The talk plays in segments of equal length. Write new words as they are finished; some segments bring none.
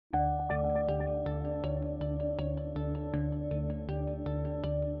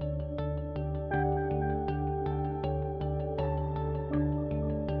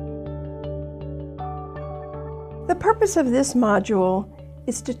The purpose of this module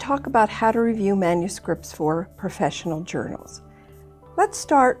is to talk about how to review manuscripts for professional journals. Let's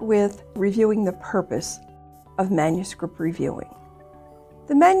start with reviewing the purpose of manuscript reviewing.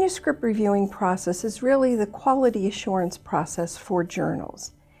 The manuscript reviewing process is really the quality assurance process for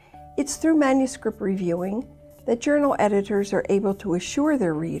journals. It's through manuscript reviewing that journal editors are able to assure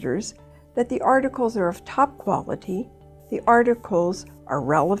their readers that the articles are of top quality, the articles are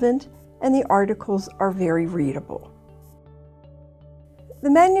relevant, and the articles are very readable. The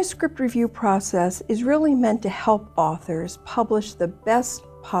manuscript review process is really meant to help authors publish the best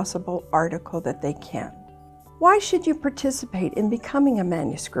possible article that they can. Why should you participate in becoming a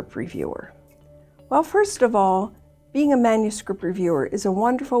manuscript reviewer? Well, first of all, being a manuscript reviewer is a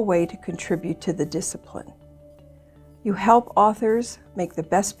wonderful way to contribute to the discipline. You help authors make the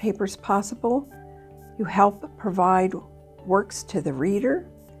best papers possible, you help provide works to the reader,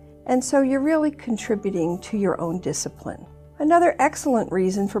 and so you're really contributing to your own discipline. Another excellent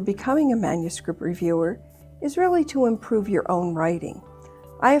reason for becoming a manuscript reviewer is really to improve your own writing.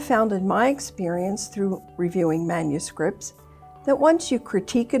 I have found in my experience through reviewing manuscripts that once you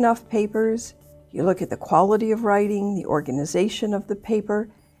critique enough papers, you look at the quality of writing, the organization of the paper,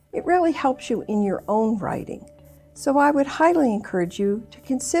 it really helps you in your own writing. So I would highly encourage you to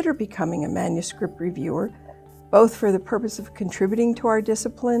consider becoming a manuscript reviewer, both for the purpose of contributing to our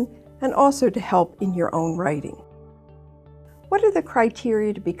discipline and also to help in your own writing. What are the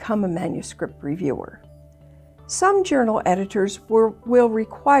criteria to become a manuscript reviewer? Some journal editors will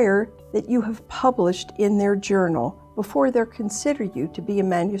require that you have published in their journal before they'll consider you to be a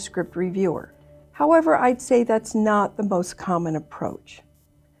manuscript reviewer. However, I'd say that's not the most common approach.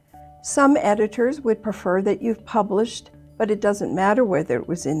 Some editors would prefer that you've published, but it doesn't matter whether it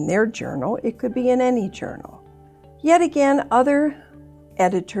was in their journal, it could be in any journal. Yet again, other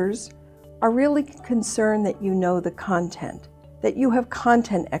editors are really concerned that you know the content, that you have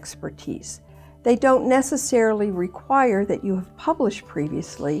content expertise. They don't necessarily require that you have published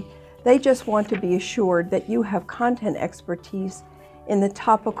previously, they just want to be assured that you have content expertise in the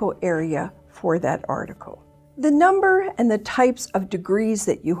topical area for that article. The number and the types of degrees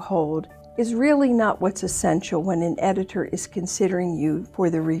that you hold is really not what's essential when an editor is considering you for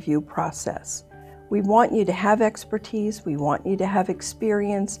the review process. We want you to have expertise, we want you to have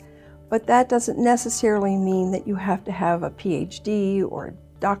experience, but that doesn't necessarily mean that you have to have a PhD or a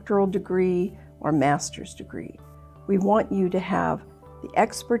doctoral degree or master's degree. We want you to have the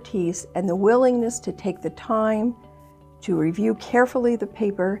expertise and the willingness to take the time to review carefully the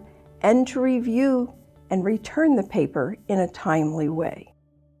paper and to review and return the paper in a timely way.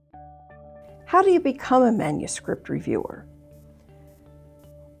 How do you become a manuscript reviewer?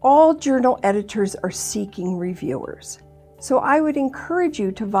 All journal editors are seeking reviewers, so I would encourage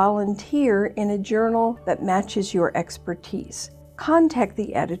you to volunteer in a journal that matches your expertise. Contact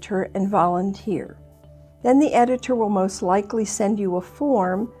the editor and volunteer. Then the editor will most likely send you a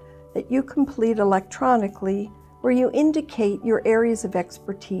form that you complete electronically where you indicate your areas of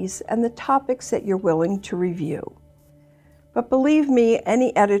expertise and the topics that you're willing to review. But believe me,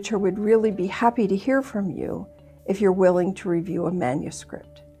 any editor would really be happy to hear from you if you're willing to review a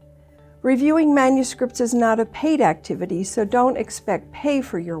manuscript. Reviewing manuscripts is not a paid activity, so don't expect pay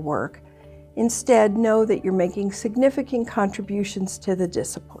for your work. Instead, know that you're making significant contributions to the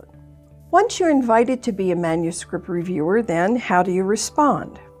discipline. Once you're invited to be a manuscript reviewer, then how do you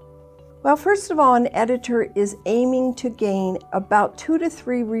respond? Well, first of all, an editor is aiming to gain about 2 to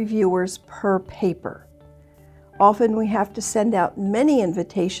 3 reviewers per paper. Often we have to send out many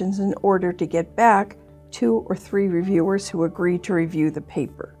invitations in order to get back 2 or 3 reviewers who agree to review the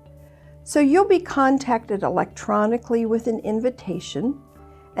paper. So you'll be contacted electronically with an invitation,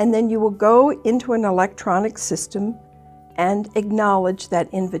 and then you will go into an electronic system and acknowledge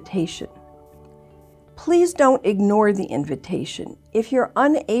that invitation. Please don't ignore the invitation. If you're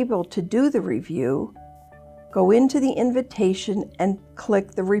unable to do the review, go into the invitation and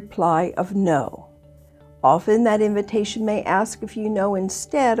click the reply of no. Often that invitation may ask if you know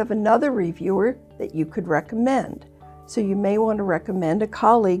instead of another reviewer that you could recommend. So you may want to recommend a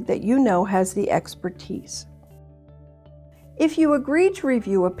colleague that you know has the expertise. If you agree to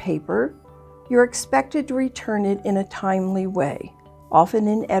review a paper, you're expected to return it in a timely way. Often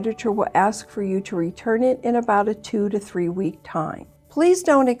an editor will ask for you to return it in about a 2 to 3 week time. Please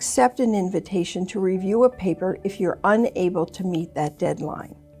don't accept an invitation to review a paper if you're unable to meet that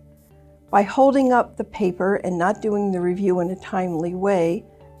deadline. By holding up the paper and not doing the review in a timely way,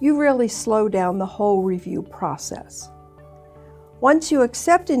 you really slow down the whole review process. Once you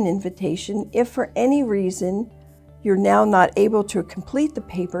accept an invitation, if for any reason you're now not able to complete the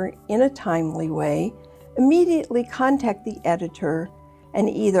paper in a timely way, immediately contact the editor and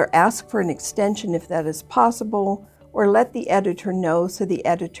either ask for an extension if that is possible, or let the editor know so the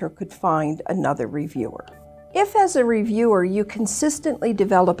editor could find another reviewer. If as a reviewer you consistently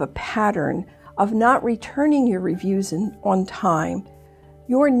develop a pattern of not returning your reviews on time,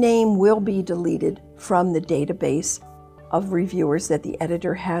 your name will be deleted from the database of reviewers that the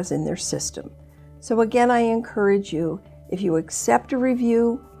editor has in their system. So again, I encourage you, if you accept a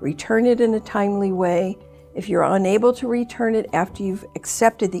review, return it in a timely way. If you're unable to return it after you've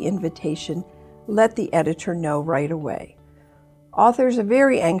accepted the invitation, let the editor know right away. Authors are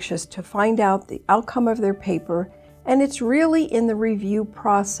very anxious to find out the outcome of their paper, and it's really in the review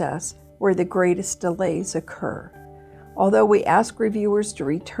process where the greatest delays occur. Although we ask reviewers to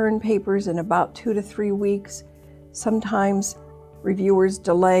return papers in about 2 to 3 weeks, sometimes reviewers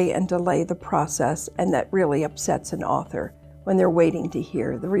delay the process, and that really upsets an author when they're waiting to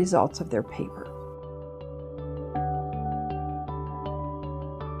hear the results of their paper.